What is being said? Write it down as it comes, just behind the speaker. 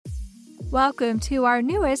Welcome to our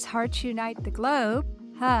newest Hearts Unite the Globe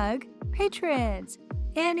Hug patrons.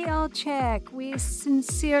 Annie Olchek, we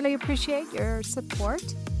sincerely appreciate your support.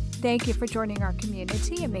 Thank you for joining our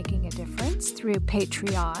community and making a difference through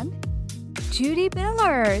Patreon. Judy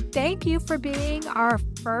Miller, thank you for being our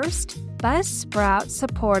first Buzzsprout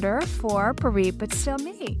supporter for Bereaved But Still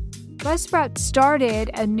Me. Buzzsprout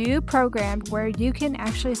started a new program where you can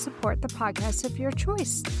actually support the podcast of your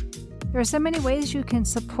choice. There are so many ways you can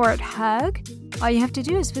support HUG. All you have to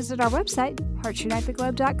do is visit our website,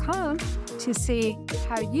 heartsunitetheglobe.com, to see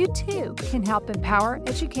how you too can help empower,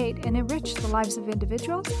 educate, and enrich the lives of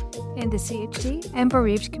individuals in the CHD and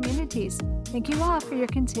bereaved communities. Thank you all for your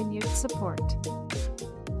continued support.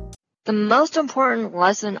 The most important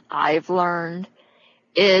lesson I've learned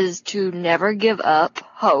is to never give up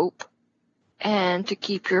hope and to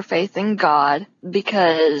keep your faith in God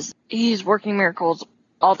because He's working miracles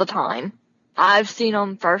all the time. I've seen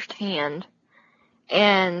them firsthand.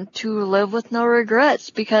 And to live with no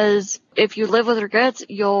regrets, because if you live with regrets,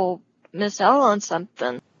 you'll miss out on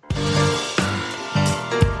something.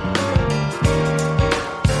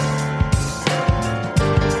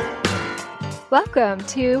 Welcome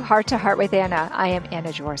to Heart to Heart with Anna. I am Anna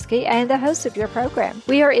Jaworski and the host of your program.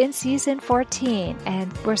 We are in season 14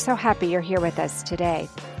 and we're so happy you're here with us today.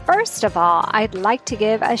 First of all, I'd like to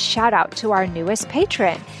give a shout out to our newest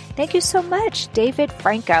patron. Thank you so much, David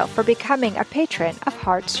Franco, for becoming a patron of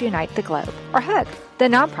Hearts Unite the Globe, or HUG, the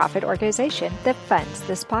nonprofit organization that funds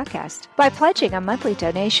this podcast. By pledging a monthly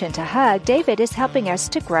donation to HUG, David is helping us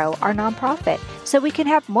to grow our nonprofit so we can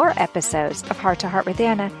have more episodes of Heart to Heart with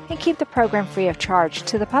Anna and keep the program free of charge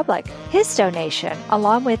to the public. His donation,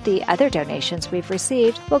 along with the other donations we've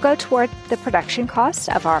received, will go toward the production costs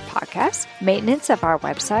of our podcast, maintenance of our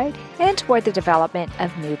website, and toward the development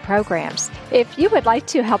of new programs. If you would like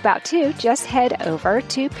to help out too, just head over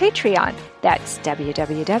to Patreon. That's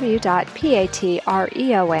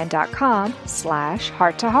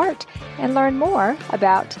www.patreon.com/heart-to-heart and learn more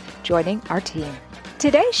about joining our team.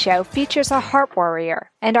 Today's show features a heart warrior,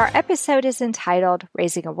 and our episode is entitled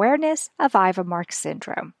Raising Awareness of Ivermark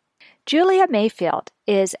Syndrome. Julia Mayfield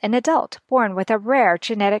is an adult born with a rare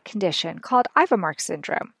genetic condition called Ivermark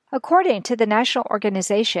Syndrome. According to the National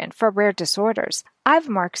Organization for Rare Disorders,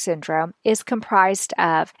 Ivermark syndrome is comprised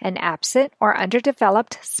of an absent or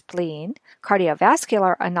underdeveloped spleen,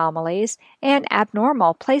 cardiovascular anomalies, and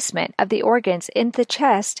abnormal placement of the organs in the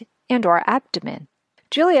chest and/or abdomen.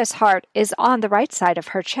 Julia's heart is on the right side of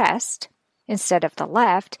her chest instead of the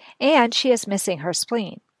left, and she is missing her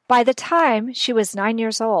spleen. By the time she was 9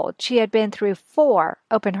 years old, she had been through 4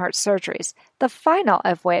 open-heart surgeries, the final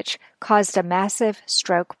of which caused a massive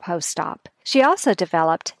stroke post-op. She also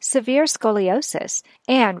developed severe scoliosis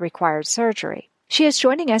and required surgery. She is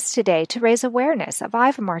joining us today to raise awareness of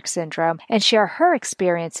Ivermark syndrome and share her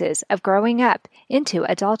experiences of growing up into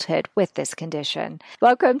adulthood with this condition.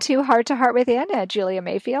 Welcome to Heart with Anna, Julia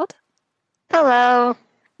Mayfield. Hello.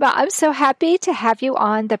 Well, I'm so happy to have you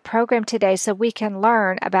on the program today so we can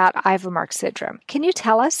learn about Ivermark syndrome. Can you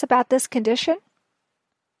tell us about this condition?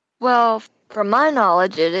 Well, from my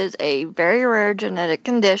knowledge, it is a very rare genetic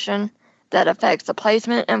condition that affects the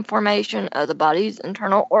placement and formation of the body's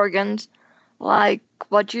internal organs. Like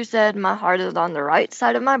what you said, my heart is on the right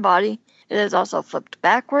side of my body. It is also flipped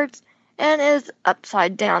backwards and is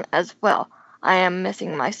upside down as well. I am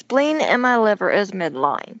missing my spleen and my liver is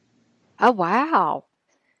midline. Oh, wow.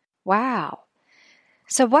 Wow.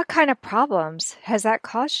 So what kind of problems has that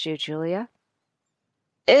caused you, Julia?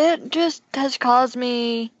 It just has caused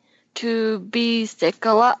me to be sick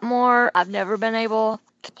a lot more. I've never been able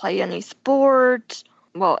to play any sports,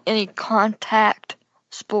 any contact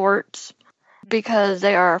sports, because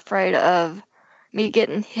they are afraid of me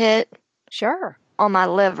getting hit. Sure. On my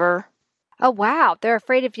liver. Oh, wow. They're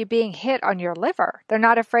afraid of you being hit on your liver. They're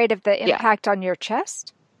not afraid of the impact on your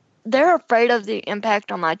chest? They're afraid of the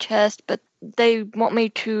impact on my chest, but they want me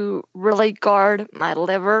to really guard my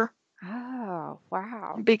liver. Oh,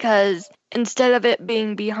 wow. Because instead of it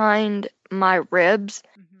being behind my ribs,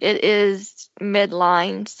 it is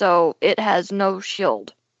midline, so it has no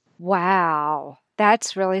shield. Wow.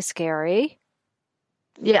 That's really scary.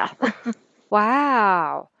 Yeah.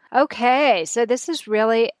 Wow. Okay. So this is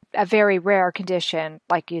really a very rare condition,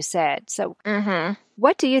 like you said. So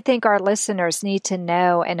what do you think our listeners need to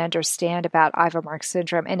know and understand about Ivermark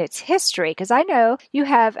syndrome and its history? Because I know you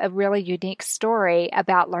have a really unique story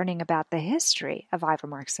about learning about the history of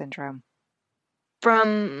Ivermark syndrome.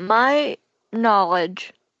 From my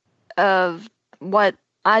knowledge of what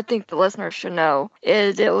I think the listeners should know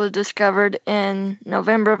is it was discovered in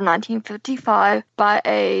November of 1955 by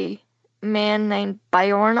a man named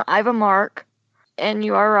Bjorn Ivermark. And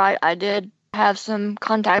you are right, I did have some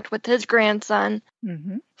contact with his grandson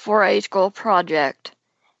for a school project.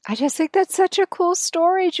 I just think that's such a cool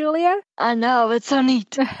story, Julia. I know, it's so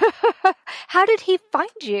neat. How did he find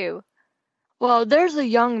you? Well, there's a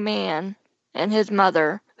young man and his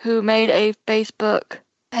mother who made a Facebook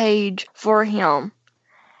page for him.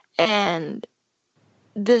 And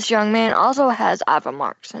this young man also has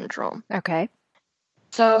Ivermark syndrome. Okay.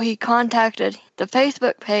 So he contacted the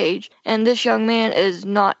Facebook page, and this young man is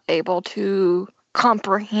not able to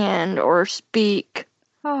comprehend or speak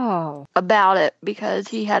about it because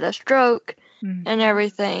he had a stroke and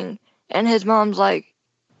everything. And his mom's like,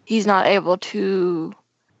 he's not able to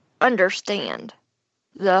understand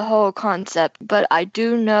the whole concept. But I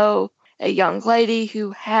do know a young lady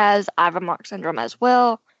who has Ivermark syndrome as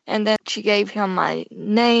well. And then she gave him my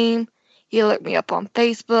name. He looked me up on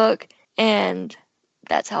Facebook, and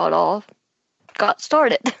that's how it all got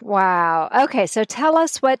started. Wow. Okay, so tell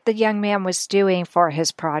us what the young man was doing for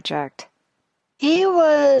his project. He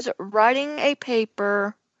was writing a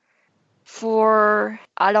paper for,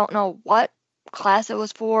 I don't know what class it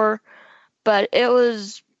was for, but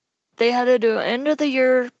they had to do an end of the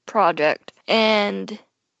year project, and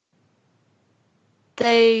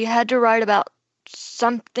they had to write about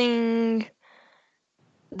something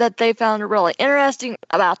that they found really interesting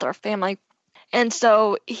about their family. And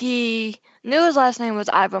so he knew his last name was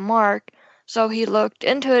Ivermark, so he looked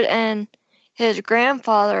into it, and his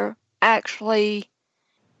grandfather actually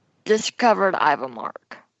discovered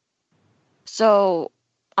Ivermark. So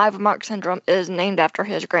Ivermark syndrome is named after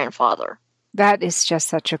his grandfather. That is just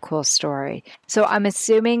such a cool story. So I'm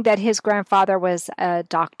assuming that his grandfather was a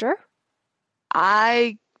doctor?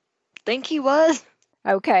 I think he was.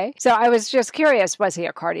 Okay. So I was just curious, was he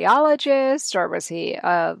a cardiologist or was he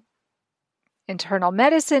a internal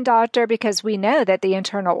medicine doctor? Because we know that the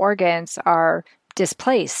internal organs are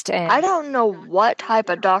displaced. And I don't know what type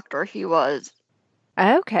of doctor he was.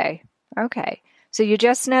 Okay. So you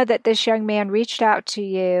just know that this young man reached out to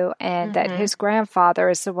you and that his grandfather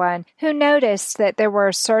is the one who noticed that there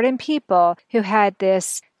were certain people who had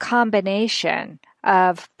this combination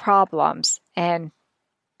of problems, and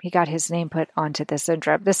he got his name put onto the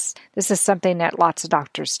syndrome. This is something that lots of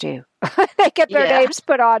doctors do. They get their names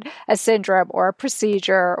put on a syndrome or a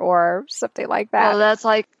procedure or something like that. Well, that's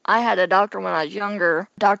like, I had a doctor when I was younger,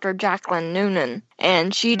 Dr. Jacqueline Noonan,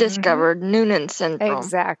 and she discovered Noonan syndrome.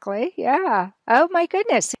 Exactly, yeah. Oh my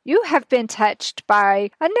goodness. You have been touched by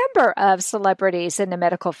a number of celebrities in the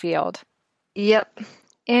medical field. Yep.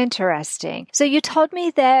 Interesting. So you told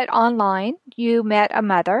me that online you met a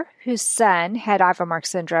mother whose son had Ivermark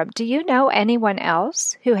syndrome. Do you know anyone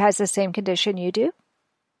else who has the same condition you do?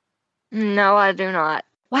 No, I do not.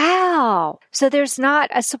 Wow. So there's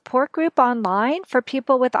not a support group online for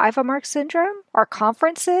people with Ivermark syndrome or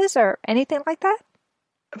conferences or anything like that?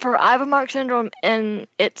 For Ivermark syndrome in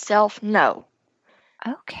itself, no.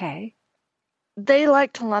 Okay. They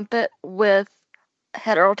like to lump it with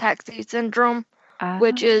heterotaxy syndrome,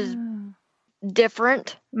 which is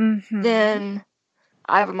different than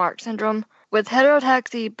Ivermark syndrome. With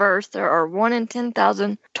heterotaxy births, there are 1 in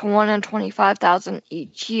 10,000 to 1 in 25,000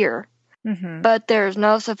 each year. But there's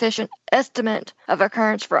no sufficient estimate of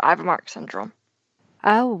occurrence for Ivermark syndrome.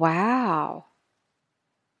 Oh, wow.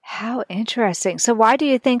 How interesting. So why do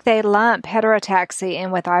you think they lump heterotaxy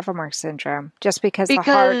in with Ivermark syndrome? Just because the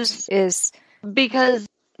heart is... Because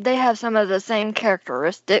they have some of the same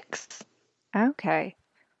characteristics. Okay.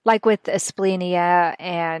 Like with asplenia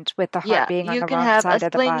and with the heart being on the wrong side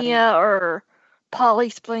of the body. You can have asplenia or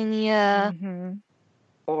polysplenia.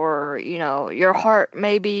 Or, your heart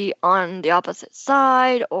may be on the opposite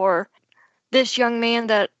side. Or this young man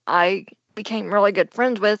that I became really good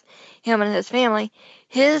friends with, him and his family,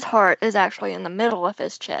 his heart is actually in the middle of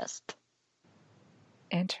his chest.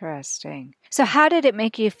 Interesting. So how did it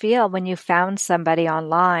make you feel when you found somebody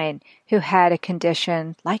online who had a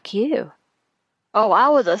condition like you? Oh, I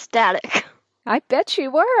was ecstatic. I bet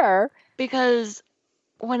you were. Because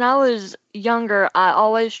when I was younger, I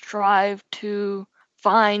always strived to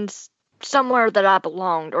find somewhere that I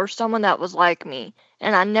belonged or someone that was like me.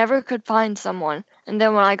 And I never could find someone. And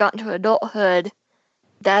then when I got into adulthood,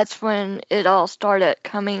 that's when it all started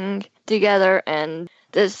coming together. And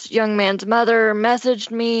this young man's mother messaged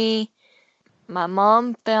me. My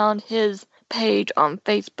mom found his page on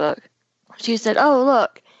Facebook. She said, "Oh,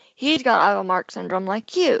 look, he's got Ivermark syndrome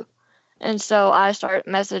like you." And so I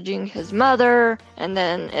started messaging his mother, and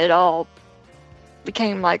then it all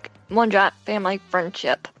became like one giant family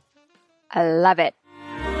friendship. I love it.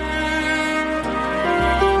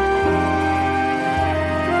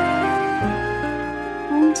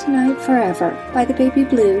 Tonight Forever by the Baby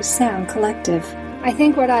Blues Sound Collective. I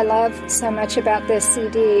think what I love so much about this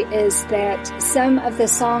CD is that some of the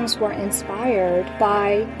songs were inspired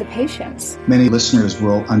by the patients. Many listeners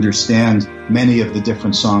will understand many of the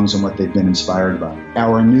different songs and what they've been inspired by.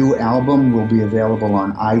 Our new album will be available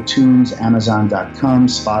on iTunes, Amazon.com,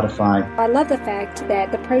 Spotify. I love the fact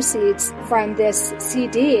that the proceeds from this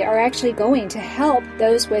CD are actually going to help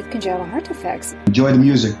those with congenital heart defects. Enjoy the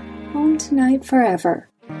music. Home Tonight Forever.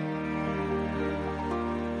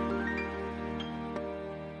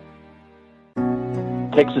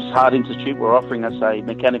 Texas Heart Institute were offering us a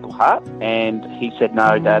mechanical heart, and he said,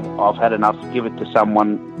 "No, Dad, I've had enough. Give it to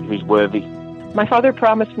someone who's worthy." My father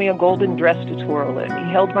promised me a golden dress to twirl in.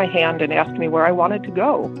 He held my hand and asked me where I wanted to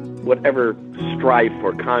go. Whatever strife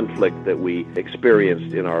or conflict that we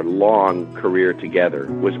experienced in our long career together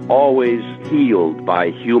was always healed by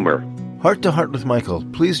humor. Heart to Heart with Michael.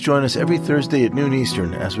 Please join us every Thursday at noon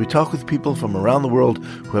Eastern as we talk with people from around the world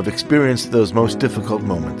who have experienced those most difficult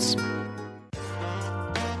moments.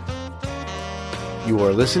 You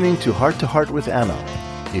are listening to Heart with Anna.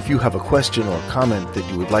 If you have a question or comment that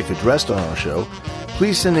you would like addressed on our show,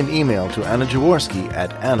 please send an email to Anna Jaworski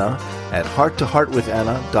at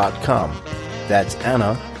anna@hearttoheartwithanna.com. That's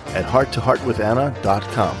Anna at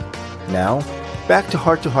hearttoheartwithanna.com. Now, back to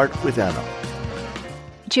Heart with Anna.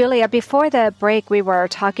 Julia, before the break, we were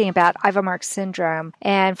talking about Ivermark syndrome.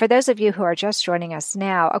 And for those of you who are just joining us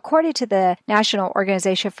now, according to the National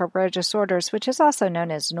Organization for Rare Disorders, which is also known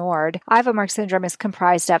as NORD, Ivermark syndrome is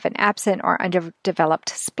comprised of an absent or underdeveloped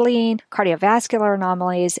spleen, cardiovascular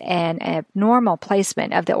anomalies, and abnormal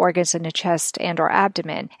placement of the organs in the chest and or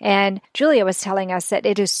abdomen. And Julia was telling us that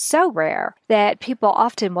it is so rare that people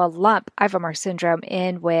often will lump Ivermark syndrome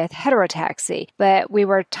in with heterotaxy. But we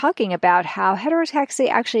were talking about how heterotaxy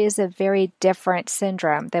actually is a very different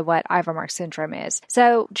syndrome than what Ivermark syndrome is.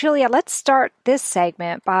 So, Julia, let's start this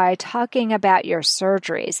segment by talking about your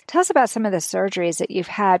surgeries. Tell us about some of the surgeries that you've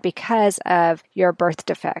had because of your birth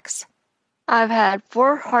defects. I've had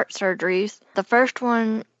 4 heart surgeries. The first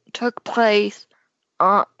one took place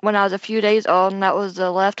when I was a few days old, and that was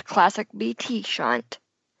the left classic BT shunt.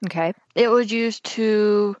 Okay. It was used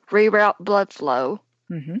to reroute blood flow.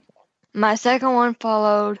 Mm-hmm. My second one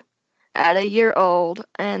followed at a year old,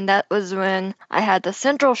 and that was when I had the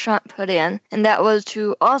central shunt put in, and that was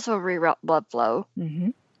to also reroute blood flow. Mm-hmm.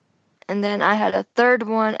 And then I had a third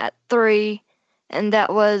one at 3, and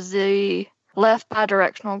that was the left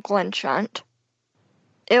bidirectional Glenn shunt.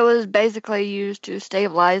 It was basically used to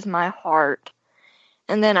stabilize my heart.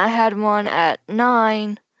 And then I had one at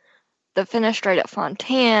 9, the fenestrate at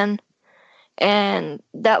Fontan, and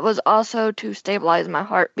that was also to stabilize my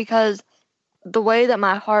heart because the way that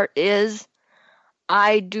my heart is,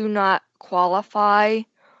 I do not qualify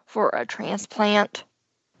for a transplant.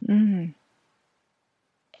 Mm-hmm.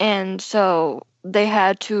 And so they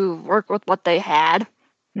had to work with what they had.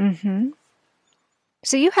 Mm-hmm.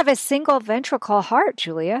 So you have a single ventricle heart,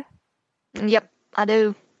 Julia. Yep, I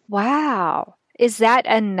do. Wow. Is that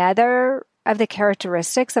another of the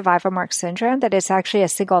characteristics of Ivermark syndrome, that it's actually a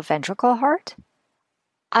single ventricle heart?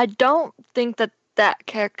 I don't think that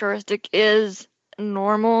characteristic is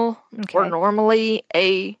normal or normally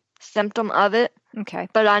a symptom of it. Okay.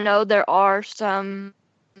 But I know there are some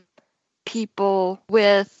people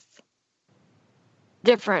with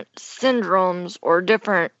different syndromes or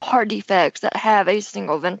different heart defects that have a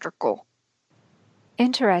single ventricle.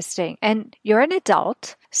 Interesting. And you're an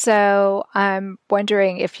adult, so I'm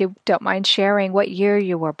wondering if you don't mind sharing what year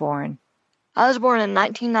you were born. I was born in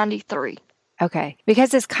 1993. Okay.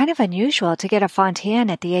 Because it's kind of unusual to get a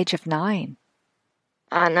Fontan at the age of 9.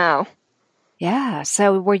 I know. Yeah.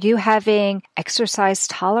 So were you having exercise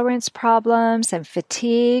tolerance problems and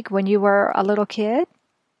fatigue when you were a little kid?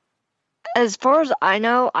 As far as I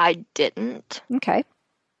know, I didn't. Okay.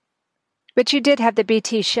 But you did have the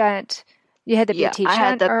BT shunt. You had the BT shunt. I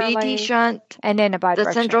had the early, BT shunt, and then a bidirectional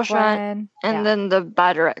the central Glenn, shunt, and then the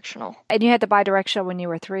bidirectional. And you had the bidirectional when you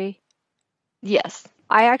were 3? Yes.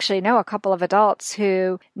 I actually know a couple of adults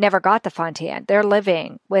who never got the Fontan. They're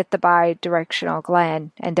living with the bidirectional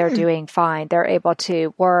Glenn, and they're doing fine. They're able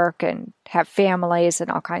to work and have families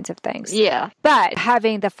and all kinds of things. Yeah. But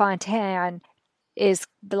having the Fontan is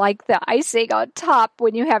like the icing on top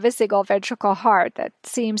when you have a single ventricle heart. That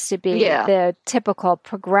seems to be the typical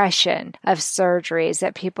progression of surgeries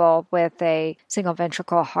that people with a single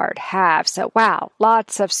ventricle heart have. So, wow,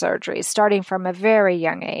 lots of surgeries starting from a very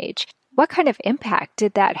young age. What kind of impact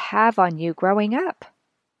did that have on you growing up?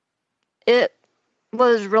 It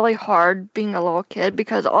was really hard being a little kid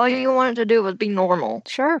because all you wanted to do was be normal.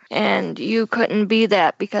 Sure. And you couldn't be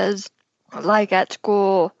that because Like at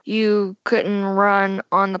school, you couldn't run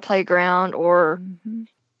on the playground, or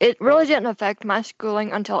it really didn't affect my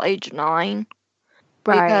schooling until age 9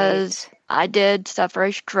 because I did suffer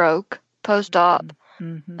a stroke post-op,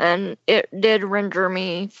 and it did render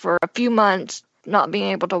me for a few months not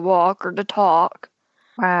being able to walk or to talk.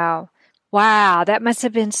 Wow. Wow, that must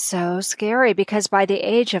have been so scary because by the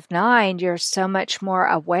age of 9, you're so much more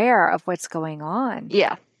aware of what's going on.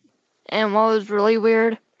 Yeah. And what was really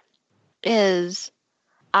weird is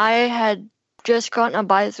I had just gotten a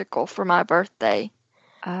bicycle for my birthday.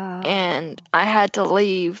 And I had to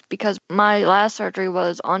leave because my last surgery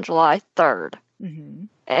was on July 3rd.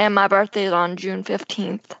 And my birthday is on June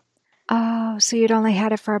 15th. Oh, so you'd only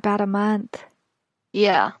had it for about a month.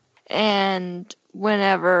 Yeah. And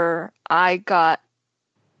whenever I got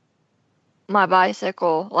my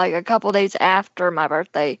bicycle, like a couple days after my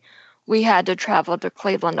birthday, we had to travel to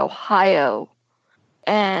Cleveland, Ohio.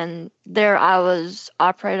 And there I was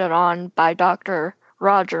operated on by Dr.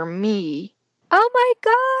 Roger Mee. Oh my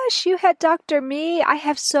gosh, you had Dr. Mee. I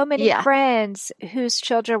have so many friends whose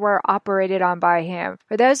children were operated on by him.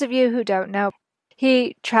 For those of you who don't know,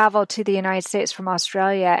 he traveled to the United States from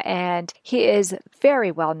Australia, and he is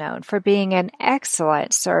very well known for being an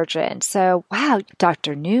excellent surgeon. So, wow,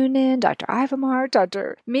 Dr. Noonan, Dr. Ivamar,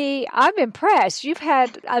 Dr. Mee, I'm impressed. You've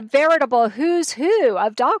had a veritable who's who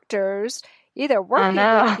of doctors either working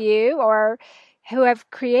with you or who have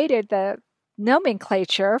created the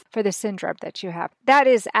nomenclature for the syndrome that you have. That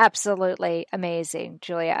is absolutely amazing,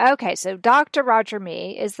 Julia. Okay, so Dr. Roger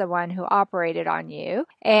Mee is the one who operated on you.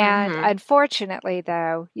 And unfortunately,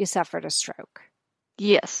 though, you suffered a stroke.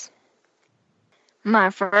 Yes.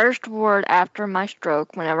 My first word after my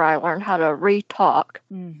stroke, whenever I learned how to re-talk,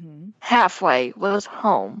 halfway was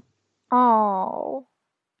home. Oh,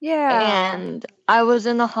 yeah. And I was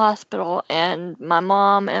in the hospital, and my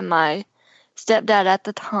mom and my stepdad at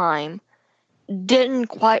the time didn't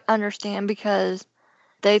quite understand because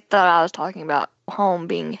they thought I was talking about home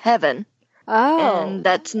being heaven. Oh. And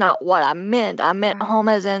that's not what I meant. I meant home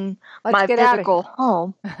as in my physical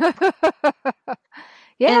home.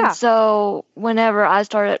 Yeah. And so whenever I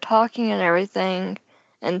started talking and everything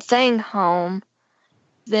and saying home,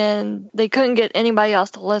 then they couldn't get anybody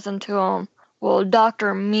else to listen to them. Well,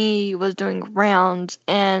 Dr. Mee was doing rounds,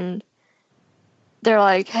 and they're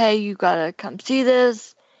like, hey, you gotta come see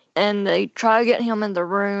this. And they try getting him in the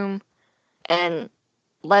room and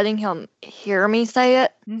letting him hear me say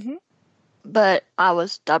it. But I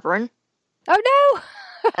was stubborn. Oh, no!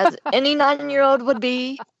 As any 9-year-old would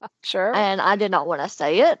be. Sure. And I did not want to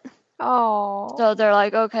say it. Oh. So they're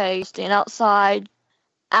like, okay, stand outside,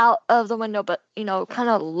 out of the window, but, kind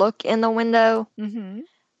of look in the window.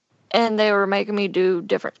 And they were making me do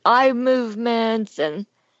different eye movements. And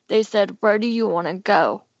they said, where do you want to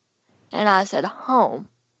go? And I said, home.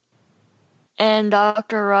 And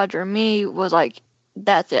Dr. Roger Mee was like,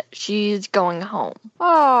 that's it. She's going home.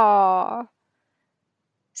 Oh.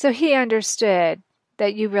 So he understood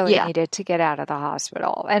that you really needed to get out of the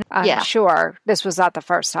hospital. And I'm sure this was not the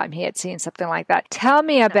first time he had seen something like that. Tell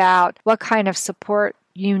me about what kind of support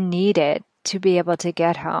you needed to be able to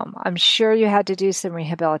get home. I'm sure you had to do some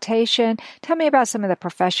rehabilitation. Tell me about some of the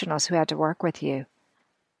professionals who had to work with you.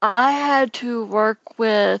 I had to work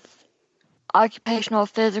with occupational,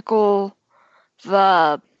 physical,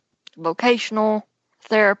 vocational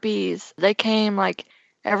therapies. They came like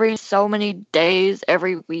every so many days,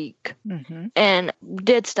 every week, and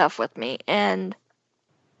did stuff with me. And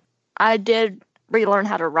I did relearn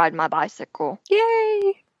how to ride my bicycle.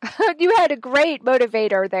 Yay! You had a great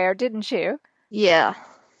motivator there, didn't you? Yeah.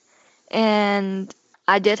 And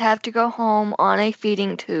I did have to go home on a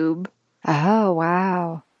feeding tube. Oh,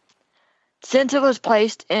 wow. Since it was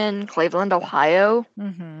placed in Cleveland, Ohio,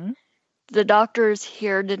 the doctors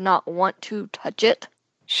here did not want to touch it.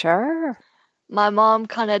 Sure. My mom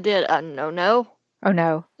kind of did a no-no. Oh,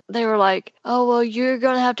 no. They were like, oh, well, you're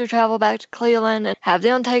going to have to travel back to Cleveland and have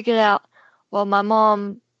them take it out. Well, my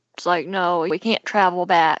mom's like, no, we can't travel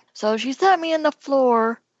back. So she set me in the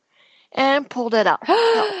floor and pulled it out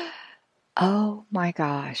herself. Oh, my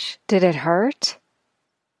gosh. Did it hurt?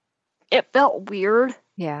 It felt weird.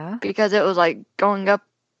 Yeah. Because it was like going up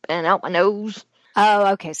and out my nose.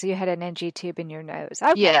 Oh, okay. So you had an NG tube in your nose.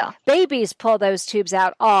 Okay. Yeah. Babies pull those tubes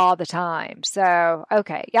out all the time. So,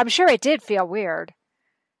 okay. I'm sure it did feel weird.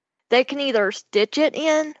 They can either stitch it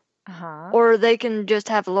in or they can just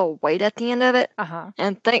have a little weight at the end of it.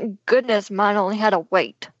 And thank goodness mine only had a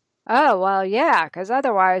weight. Oh, well, yeah, because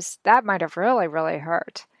otherwise that might have really, really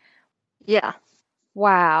hurt. Yeah.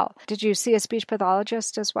 Wow. Did you see a speech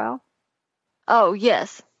pathologist as well? Oh,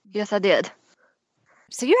 yes. Yes, I did.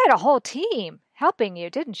 So you had a whole team helping you,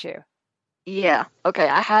 didn't you? Yeah. Okay,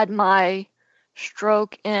 I had my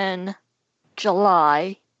stroke in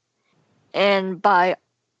July, and by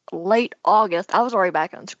late August, I was already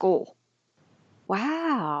back in school.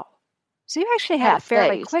 Wow. So you actually had a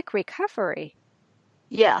fairly quick recovery.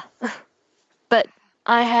 Yeah. But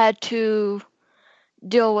I had to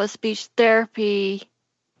deal with speech therapy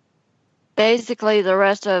basically the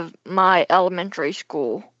rest of my elementary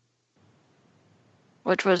school,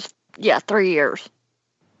 which was, 3 years.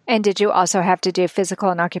 And did you also have to do physical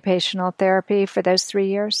and occupational therapy for those 3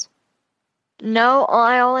 years? No,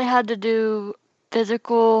 I only had to do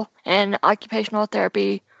physical and occupational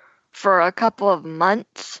therapy for a couple of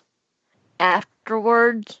months.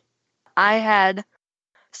 Afterwards, I had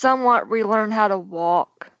somewhat relearned how to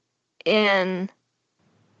walk in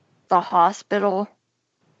the hospital,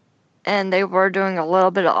 and they were doing a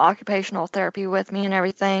little bit of occupational therapy with me and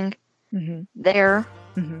everything there.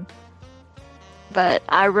 Mm-hmm. But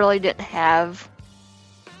I really didn't have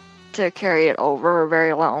to carry it over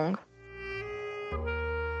very long.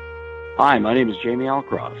 Hi, my name is Jamie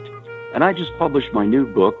Alcroft, and I just published my new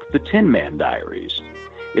book, The Tin Man Diaries.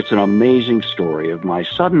 It's an amazing story of my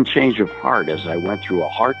sudden change of heart as I went through a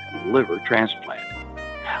heart and liver transplant.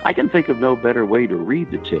 I can think of no better way to read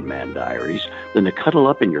The Tin Man Diaries than to cuddle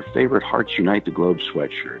up in your favorite Hearts Unite the Globe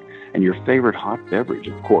sweatshirt and your favorite hot beverage,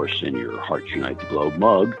 of course, in your Hearts Unite the Globe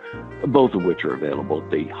mug, both of which are available at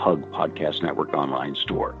the Hug Podcast Network online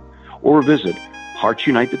store, or visit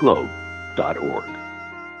heartsunitetheglobe.org.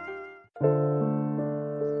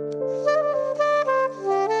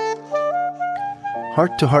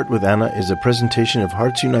 Heart to Heart with Anna is a presentation of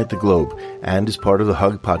Hearts Unite the Globe and is part of the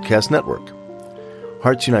Hug Podcast Network.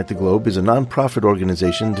 Hearts Unite the Globe is a non-profit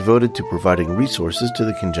organization devoted to providing resources to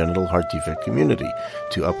the congenital heart defect community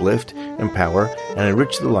to uplift, empower, and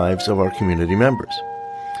enrich the lives of our community members.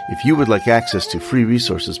 If you would like access to free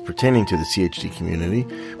resources pertaining to the CHD community,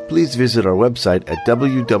 please visit our website at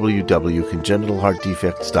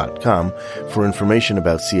www.congenitalheartdefects.com for information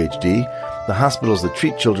about CHD, the hospitals that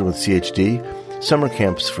treat children with CHD, summer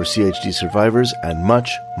camps for CHD survivors, and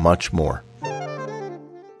much, much more.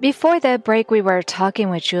 Before the break, we were talking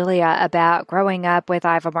with Julia about growing up with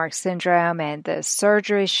Ivermark syndrome and the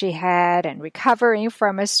surgery she had and recovering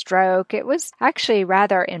from a stroke. It was actually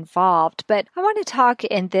rather involved, but I want to talk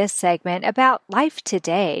in this segment about life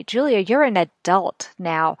today. Julia, you're an adult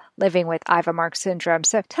now living with Ivermark syndrome,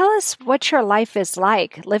 so tell us what your life is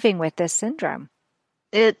like living with this syndrome.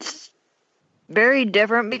 It's very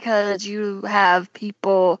different because you have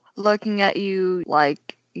people looking at you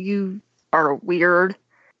like you are weird.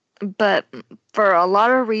 But for a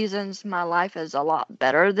lot of reasons, my life is a lot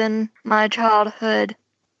better than my childhood.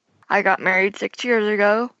 I got married 6 years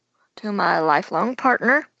ago to my lifelong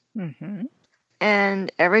partner. Mm-hmm.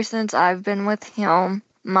 And ever since I've been with him,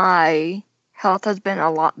 my health has been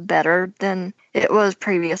a lot better than it was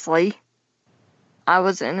previously. I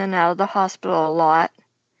was in and out of the hospital a lot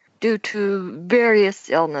due to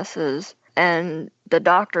various illnesses, and the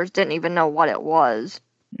doctors didn't even know what it was.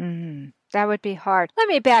 Mm-hmm. That would be hard. Let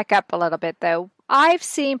me back up a little bit, though. I've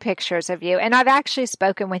seen pictures of you, and I've actually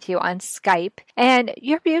spoken with you on Skype, and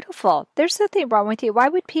you're beautiful. There's nothing wrong with you. Why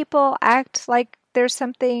would people act like there's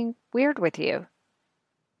something weird with you?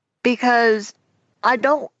 Because I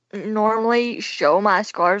don't normally show my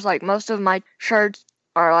scars. Like, most of my shirts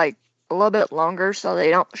are, like, a little bit longer, so they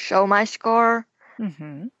don't show my scar.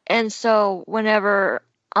 Mm-hmm. And so whenever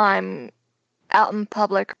I'm out in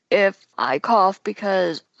public, if I cough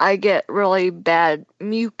because I get really bad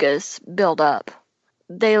mucus buildup,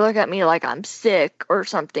 they look at me like I'm sick or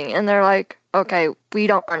something, and they're like, okay, we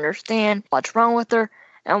don't understand what's wrong with her.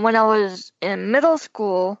 And when I was in middle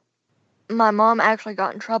school, my mom actually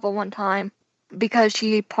got in trouble one time because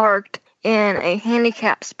she parked in a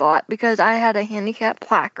handicap spot because I had a handicap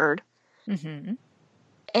placard. Mm-hmm.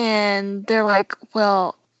 And they're like,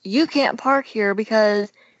 well, you can't park here because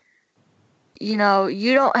you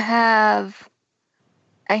don't have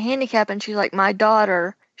a handicap. And she's like, my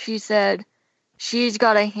daughter, she said, she's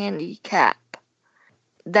got a handicap.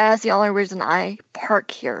 That's the only reason I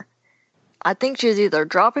park here. I think she's either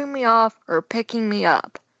dropping me off or picking me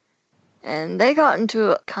up. And they got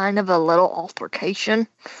into kind of a little altercation.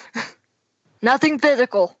 Nothing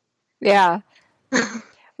physical. Yeah.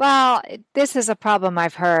 Well, this is a problem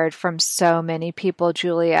I've heard from so many people,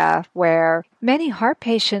 Julia, where many heart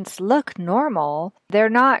patients look normal. They're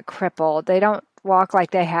not crippled. They don't walk like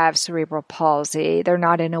they have cerebral palsy. They're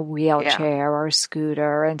not in a wheelchair or a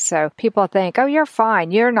scooter. And so people think, oh, you're fine.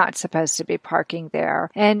 You're not supposed to be parking there.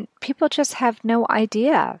 And people just have no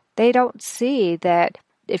idea. They don't see that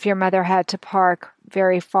if your mother had to park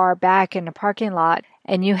very far back in a parking lot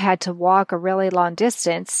and you had to walk a really long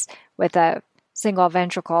distance with a single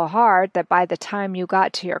ventricle heart, that by the time you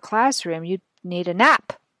got to your classroom, you'd need a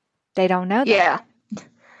nap. They don't know that. Yeah.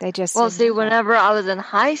 They just... Well, see, whenever I was in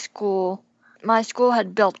high school, my school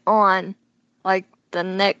had built on, like, the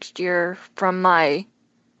next year from my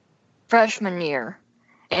freshman year.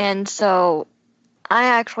 And so I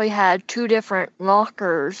actually had 2 different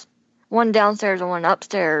lockers, one downstairs and one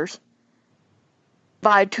upstairs,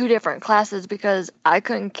 by 2 different classes because I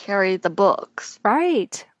couldn't carry the books.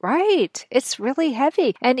 Right. It's really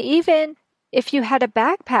heavy. And even if you had a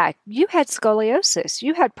backpack, you had scoliosis.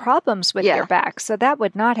 You had problems with your back, so that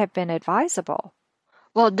would not have been advisable.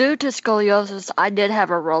 Well, due to scoliosis, I did have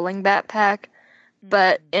a rolling backpack,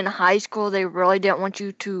 but in high school, they really didn't want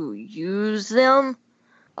you to use them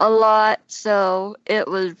a lot, so it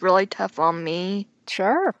was really tough on me.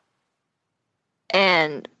 Sure.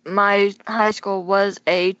 And my high school was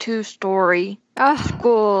a 2-story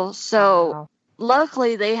school, so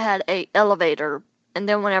luckily they had an elevator, and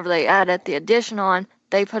then whenever they added the addition on,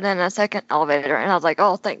 they put in a second elevator, and I was like,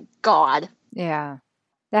 oh, thank God. Yeah.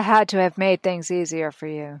 That had to have made things easier for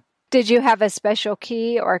you. Did you have a special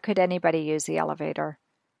key, or could anybody use the elevator?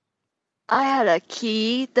 I had a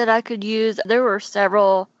key that I could use. There were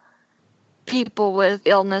several people with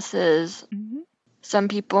illnesses, some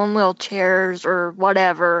people in wheelchairs or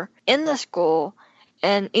whatever, in the school,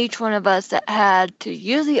 and each one of us that had to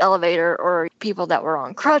use the elevator, or people that were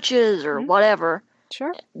on crutches or whatever,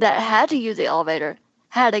 that had to use the elevator,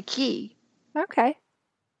 had a key. Okay.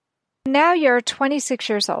 Now you're 26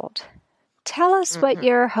 years old. Tell us what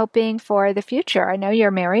you're hoping for the future. I know you're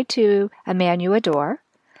married to a man you adore.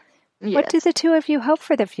 Yes. What do the two of you hope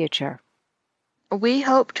for the future? We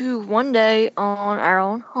hope to one day own our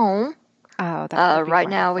own home. Oh, that would be right wonderful.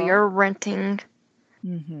 now we are renting.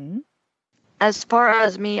 As far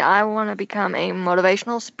as me, I want to become a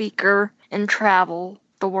motivational speaker and travel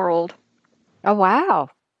the world. Oh, wow.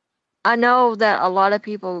 I know that a lot of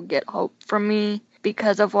people get hope from me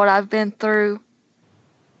because of what I've been through.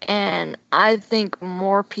 And I think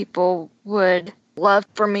more people would love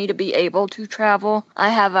for me to be able to travel. I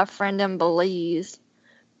have a friend in Belize.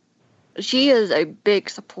 She is a big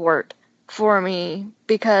support for me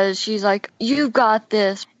because she's like, you've got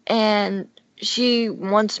this. And she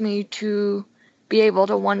wants me to be able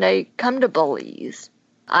to one day come to Belize.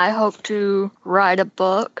 I hope to write a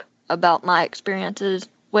book about my experiences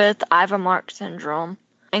with Ivermark syndrome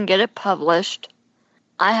and get it published.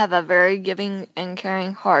 I have a very giving and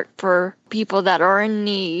caring heart for people that are in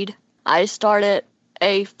need. I started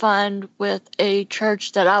a fund with a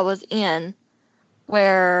church that I was in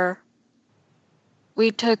where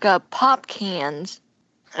we took up pop cans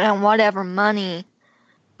and whatever money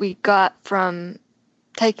we got from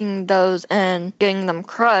taking those and getting them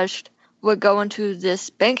crushed would go into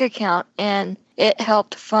this bank account, and it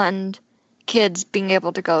helped fund kids being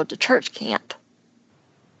able to go to church camp.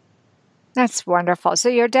 That's wonderful. So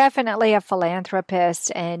you're definitely a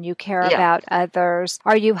philanthropist and you care about others.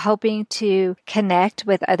 Are you hoping to connect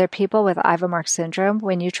with other people with Ivermark syndrome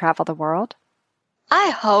when you travel the world?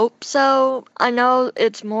 I hope so. I know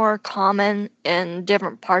it's more common in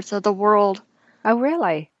different parts of the world. Oh,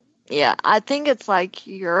 really? Yeah, I think it's like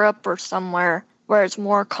Europe or somewhere where it's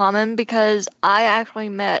more common, because I actually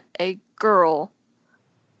met a girl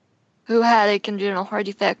who had a congenital heart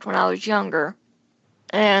defect when I was younger.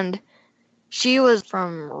 And she was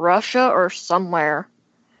from Russia or somewhere.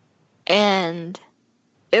 And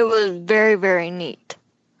it was very, very neat,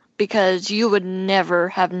 because you would never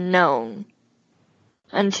have known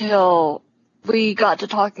until we got to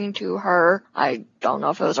talking to her. I don't know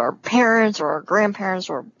if it was our parents or our grandparents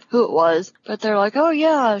or who it was, but they're like, oh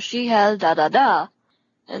yeah, she has da-da-da.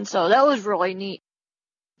 And so that was really neat.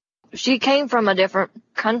 She came from a different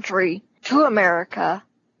country to America,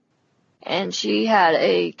 and she had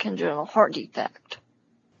a congenital heart defect.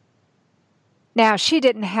 Now, she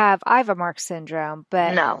didn't have Ivermark syndrome,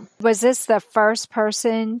 but no. Was this the first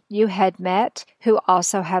person you had met who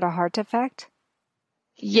also had a heart defect?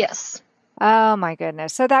 Yes. Oh, my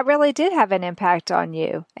goodness. So that really did have an impact on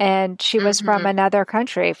you. And she was from another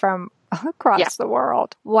country, from across the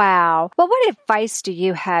world. Wow. Well, what advice do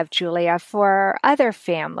you have, Julia, for other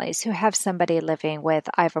families who have somebody living with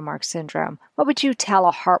Ivermark syndrome? What would you tell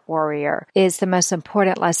a heart warrior is the most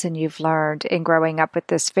important lesson you've learned in growing up with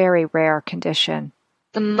this very rare condition?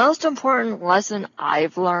 The most important lesson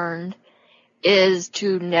I've learned is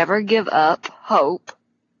to never give up hope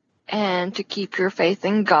and to keep your faith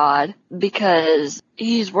in God, because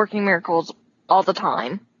He's working miracles all the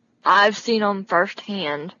time. I've seen them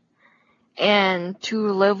firsthand. and to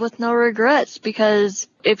live with no regrets, because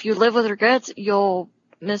if you live with regrets, you'll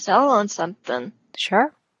miss out on something.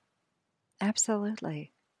 Sure.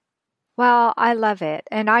 Absolutely. Well, I love it.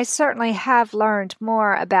 And I certainly have learned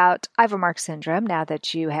more about Ivermark syndrome now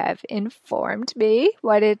that you have informed me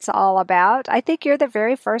what it's all about. I think you're the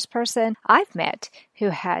very first person I've met who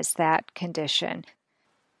has that condition.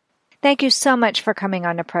 Thank you so much for coming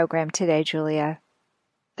on the program today, Julia.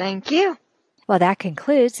 Thank you. Well, that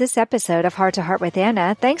concludes this episode of Heart to Heart with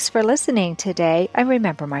Anna. Thanks for listening today. And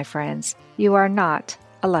remember, my friends, you are not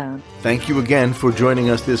alone. Thank you again for joining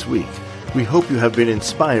us this week. We hope you have been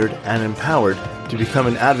inspired and empowered to become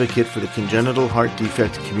an advocate for the congenital heart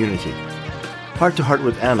defect community. Heart to Heart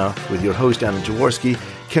with Anna, with your host Anna Jaworski,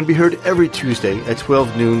 can be heard every Tuesday at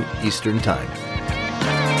 12 noon Eastern Time.